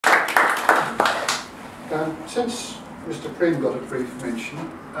Since Mr. Prim got a brief mention,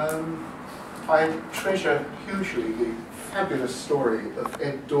 I treasure hugely the fabulous story of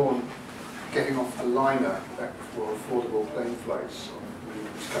Ed Dawn getting off the liner back before affordable plane flights when he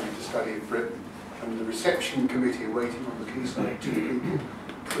was coming to study in Britain, and the reception committee waiting on the quayside, 2 people,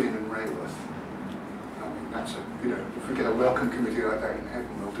 Prim and Raworth. I mean, that's a, you know, if we get a welcome committee like that in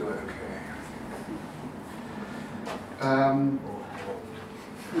heaven, we'll do okay.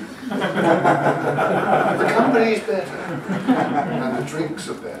 The company's better, and the drinks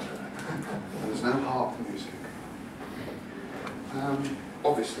are better, and there's no harp music.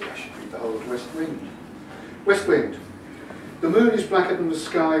 Obviously I should read the whole of West Wind. West Wind. The moon is blacker than the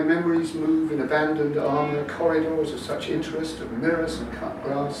sky, memories move in abandoned armour, corridors of such interest, of mirrors and cut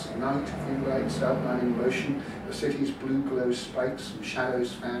glass, night, few lights outlining motion, the city's blue glow spikes and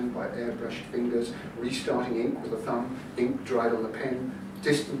shadows fanned by airbrushed fingers, restarting ink with a thumb, ink dried on the pen,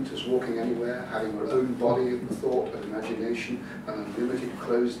 distant as walking anywhere, having her own body of thought and imagination, an unlimited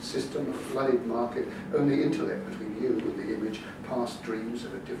closed system, a flooded market, only intellect between you and the image, past dreams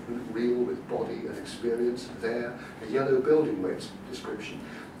of a different real with body and experience, there, a yellow building waits description,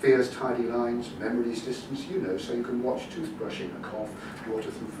 fears tidy lines, memories distance, you know, so you can watch toothbrushing, a cough, water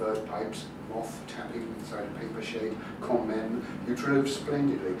through furred pipes, moth tapping inside a paper shade, con men, you drove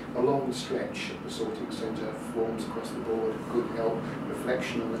splendidly, a long stretch at the sorting centre, forms across the board, good help,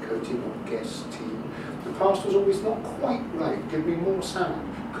 reflection on the coating of guest team. The past was always not quite right, give me more sound,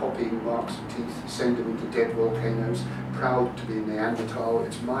 copying marks of teeth, send them into dead volcanoes, proud to be Neanderthal,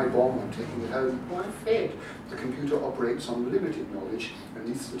 it's my bomb, I'm taking it home, why fed? The computer operates on limited knowledge,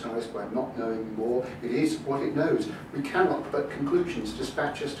 anaesthetised by not knowing more, it is what it knows. We cannot but conclusions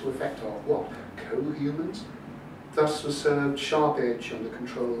dispatch us to effect our what? Co-humans? Thus was served sharp edge under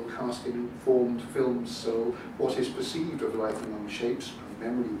control, casting formed film's soul, what is perceived of life among shapes,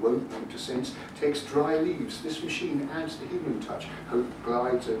 memory won't want to sense, takes dry leaves, this machine adds the human touch, hope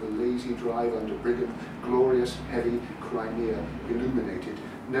glides over lazy drive under Brigham, glorious, heavy, Crimea, illuminated,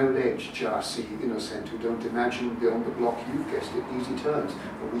 no ledge, jar see, innocent, who don't imagine beyond the block, you've guessed it, easy turns,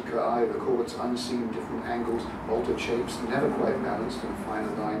 a weaker eye records unseen different angles, altered shapes, never quite balanced in a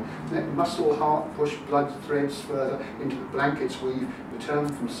finer line, let muscle, heart, push blood threads further into the blanket's weave, return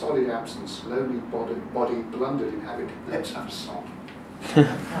from solid absence, lonely body blundered in habit, let's have a song.